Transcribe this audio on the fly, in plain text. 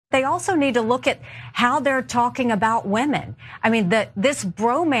They also need to look at how they're talking about women. I mean, this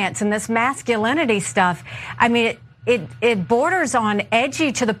bromance and this masculinity stuff, I mean, it borders on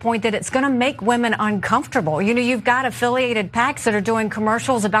edgy to the point that it's going to make women uncomfortable. You know, you've got affiliated PACs that are doing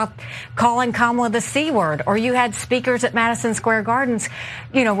commercials about calling Kamala the C word, or you had speakers at Madison Square Gardens,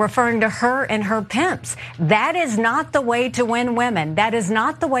 you know, referring to her and her pimps. That is not the way to win women. That is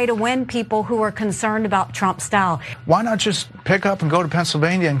not the way to win people who are concerned about Trump style. Why not just pick up and go to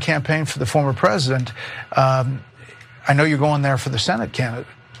Pennsylvania and campaign for the former president? I know you're going there for the Senate candidate.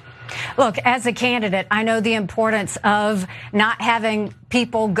 Look, as a candidate, I know the importance of not having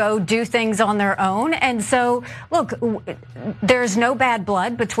people go do things on their own. And so, look, there's no bad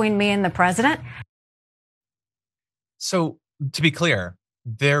blood between me and the president. So to be clear,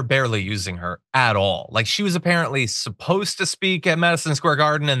 they're barely using her at all. Like, she was apparently supposed to speak at Madison Square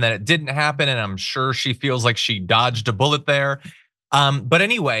Garden and then it didn't happen. And I'm sure she feels like she dodged a bullet there. But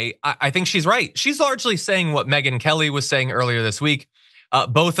anyway, I think she's right. She's largely saying what Megyn Kelly was saying earlier this week.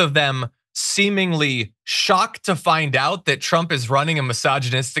 Both of them seemingly shocked to find out that Trump is running a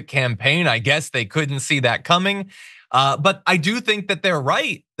misogynistic campaign. I guess they couldn't see that coming. But I do think that they're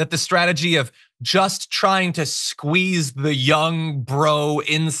right, that the strategy of just trying to squeeze the young bro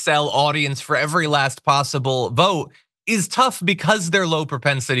incel audience for every last possible vote is tough because they're low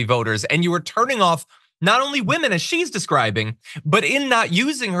propensity voters. And you are turning off not only women, as she's describing, but in not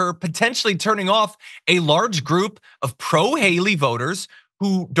using her, potentially turning off a large group of pro-Haley voters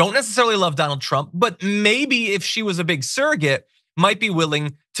who don't necessarily love Donald Trump, but maybe if she was a big surrogate, might be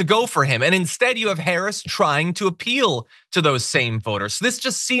willing to go for him. And instead you have Harris trying to appeal to those same voters. So this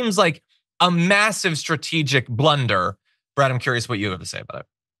just seems like a massive strategic blunder. Brad, I'm curious what you have to say about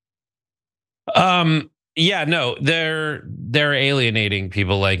it. Yeah, no, they're alienating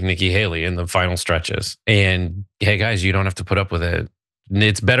people like Nikki Haley in the final stretches. And hey guys, you don't have to put up with it.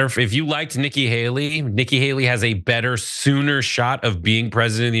 It's better if you liked Nikki Haley has a better, sooner shot of being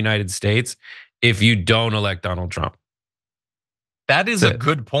president of the United States if you don't elect Donald Trump. That is a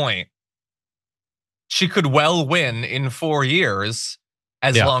good point. She could well win in 4 years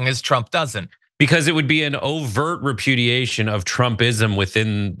as long as Trump doesn't. Because it would be an overt repudiation of Trumpism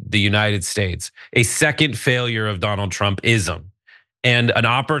within the United States, a second failure of Donald Trumpism, and an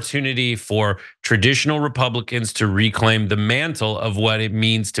opportunity for traditional Republicans to reclaim the mantle of what it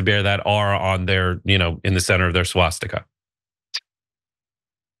means to bear that R on their, in the center of their swastika.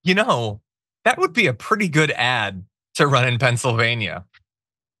 You know, that would be a pretty good ad to run in Pennsylvania.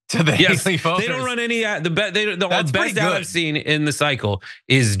 To the Haley voters. They don't run any ad. The best ad I've seen in the cycle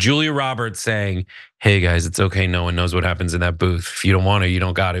is Julia Roberts saying, "Hey guys, it's okay. No one knows what happens in that booth. If you don't want to, you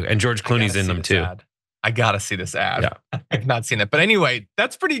don't got to." And George Clooney's in them too. I gotta see this ad. Yeah. I've not seen it, but anyway,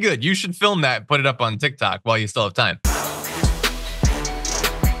 that's pretty good. You should film that, put it up on TikTok while you still have time.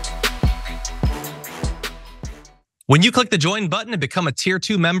 When you click the join button and become a tier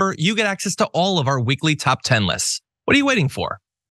 2 member, you get access to all of our weekly top 10 lists. What are you waiting for?